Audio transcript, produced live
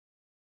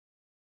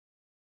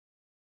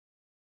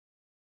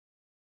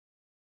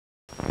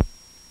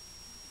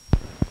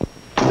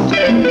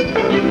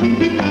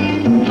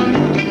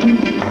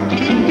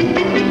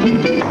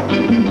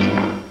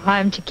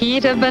I'm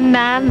Chiquita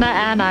banana,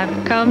 and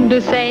I've come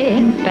to say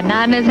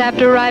bananas have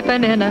to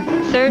ripen in a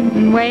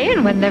certain way,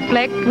 and when they're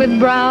flecked with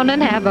brown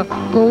and have a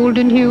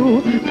golden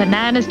hue,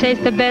 bananas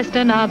taste the best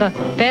and are the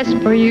best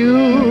for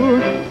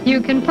you.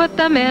 You can put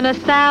them in a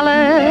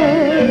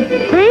salad.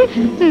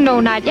 No,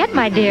 not yet,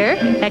 my dear.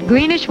 That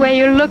greenish way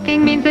you're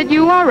looking means that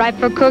you are ripe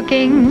for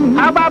cooking.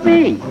 How about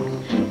me?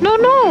 No,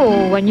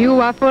 no. When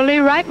you are fully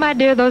ripe, my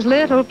dear, those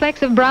little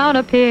flecks of brown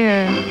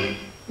appear.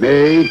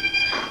 Me?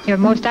 You're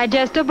most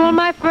digestible,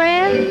 my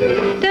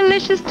friend,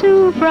 delicious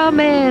too from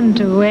end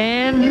to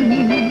end.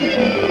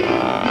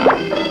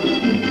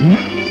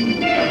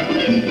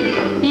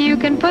 You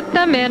can put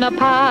them in a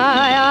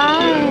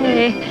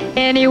pie,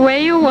 any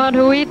way you want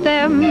to eat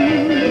them.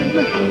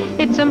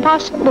 It's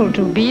impossible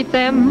to beat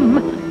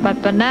them,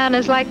 but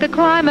bananas like the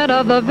climate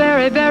of the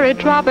very, very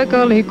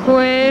tropical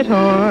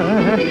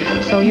equator.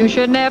 So you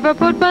should never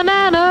put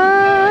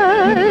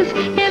bananas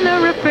in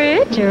the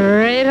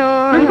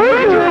refrigerator.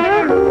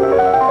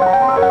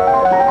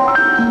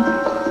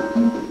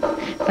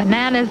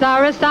 Bananas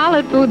are a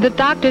solid food that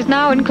doctors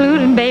now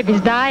include in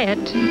baby's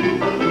diet.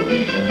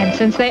 And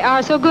since they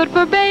are so good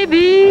for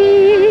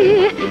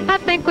baby, I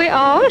think we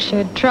all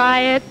should try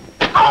it.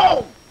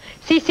 Oh!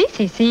 See.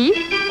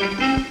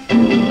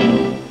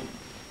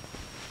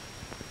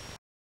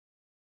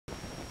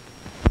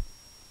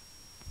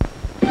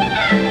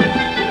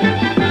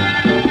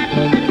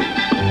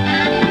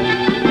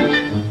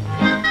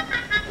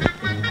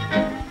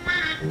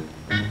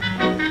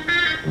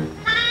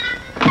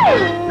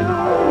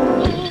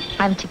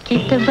 I'm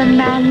Chiquita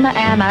banana,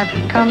 and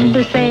I've come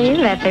to say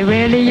that they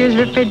really use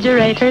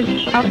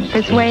refrigerators up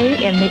this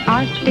way in the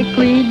Arctic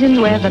regions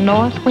where the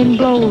north wind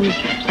blows,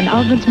 and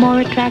ovens more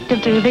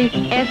attractive to the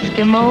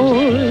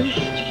Eskimos.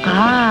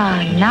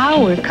 Ah,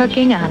 now we're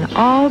cooking on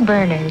all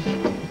burners.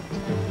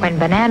 When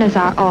bananas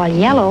are all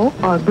yellow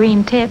or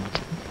green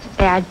tipped,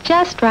 they are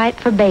just right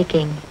for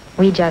baking.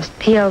 We just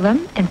peel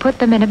them and put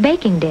them in a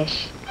baking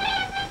dish.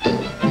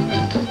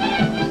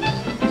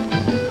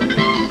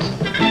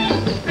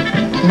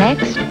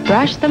 Next,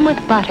 brush them with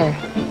butter.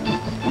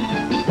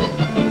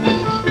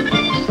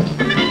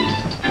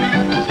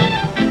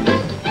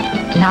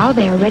 Now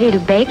they are ready to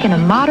bake in a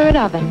moderate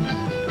oven.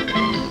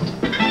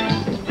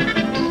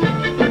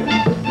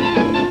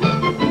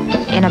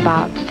 In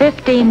about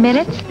 15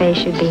 minutes, they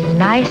should be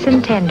nice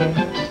and tender,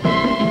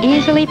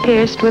 easily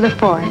pierced with a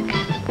fork.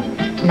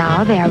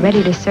 Now they are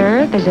ready to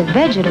serve as a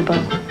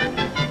vegetable.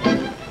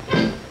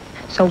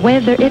 So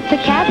whether it's a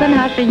cabin,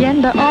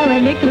 hacienda, or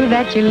an igloo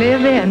that you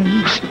live in,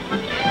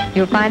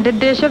 you'll find a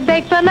dish of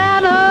baked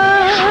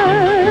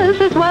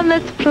bananas is one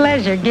that's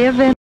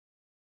pleasure-giving.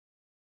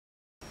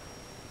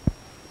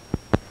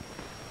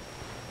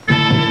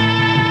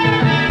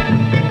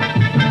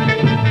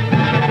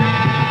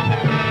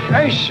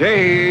 I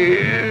say,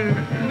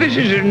 this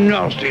is a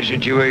nasty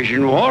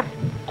situation, what?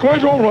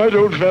 Quite all right,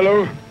 old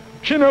fellow.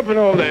 Chin up and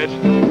all that.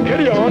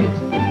 Carry on.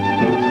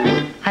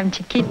 I'm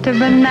Chiquita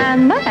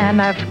banana, and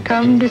I've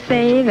come to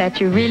say that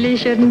you really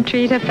shouldn't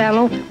treat a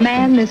fellow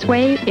man this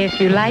way. If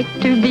you like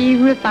to be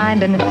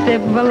refined and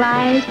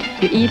civilized,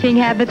 your eating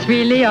habits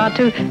really ought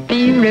to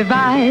be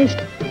revised.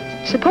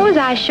 Suppose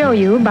I show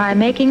you by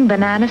making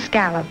banana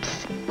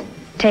scallops.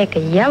 Take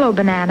a yellow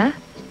banana,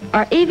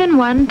 or even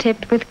one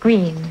tipped with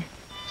green.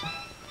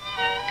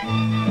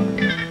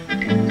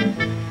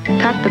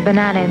 Cut the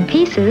banana in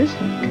pieces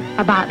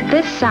about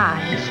this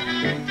size.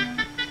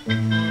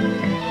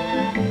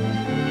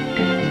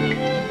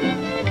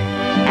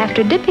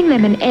 After dipping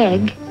them in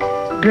egg,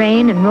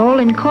 drain and roll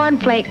in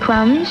cornflake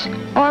crumbs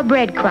or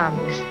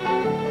breadcrumbs.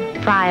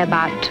 Fry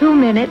about 2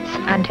 minutes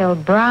until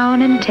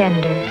brown and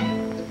tender.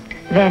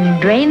 Then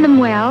drain them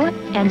well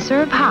and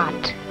serve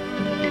hot.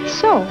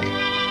 So.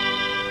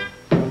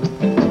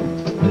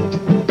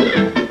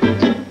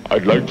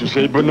 I'd like to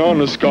say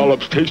banana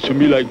scallops taste to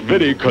me like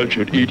very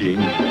cultured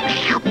eating.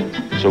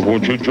 So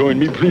won't you join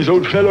me, please,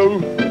 old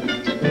fellow?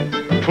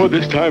 For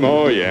this time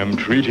I am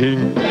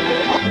treating.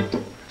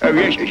 Oh,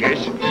 yes.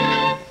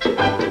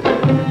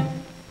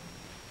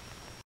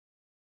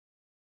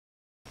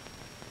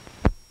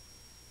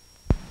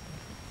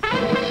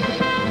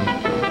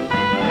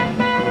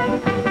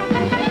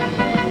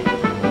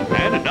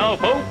 And now,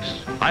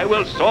 folks, I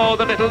will saw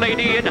the little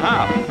lady in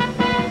half.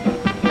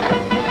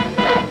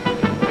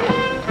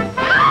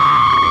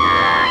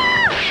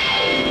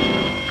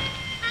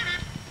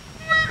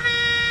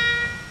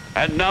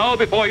 And now,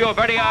 before your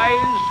very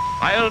eyes,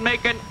 I'll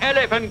make an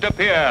elephant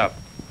appear.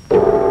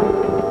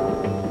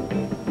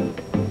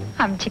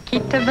 I'm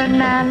Chiquita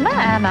banana,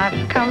 and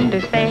I've come to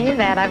say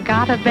that I've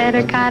got a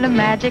better kind of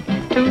magic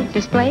to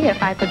display.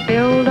 If I could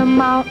build a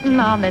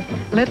mountain on this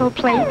little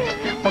plate,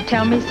 well,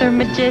 tell me, Sir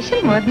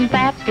Magician, wouldn't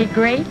that be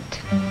great?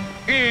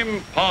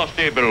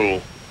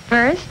 Impossible.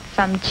 First,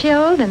 some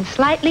chilled and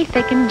slightly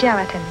thickened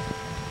gelatin.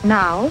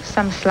 Now,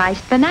 some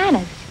sliced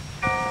bananas.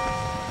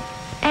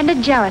 And a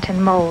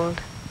gelatin mold.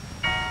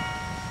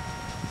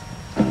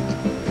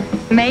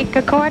 Make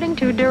according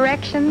to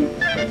direction.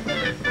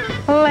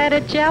 Let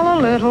it gel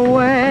a little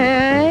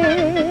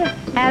way.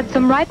 Add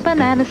some ripe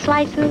banana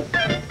slices.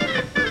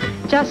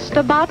 Just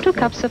about 2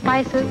 cups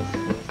suffices.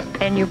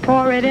 Then you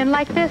pour it in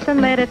like this and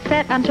let it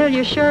set until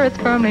you're sure it's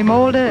firmly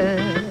molded.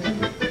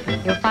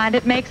 You'll find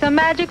it makes a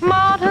magic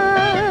molten,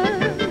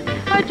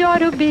 a joy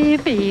to be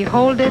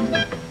beholded,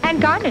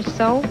 and garnish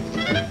so.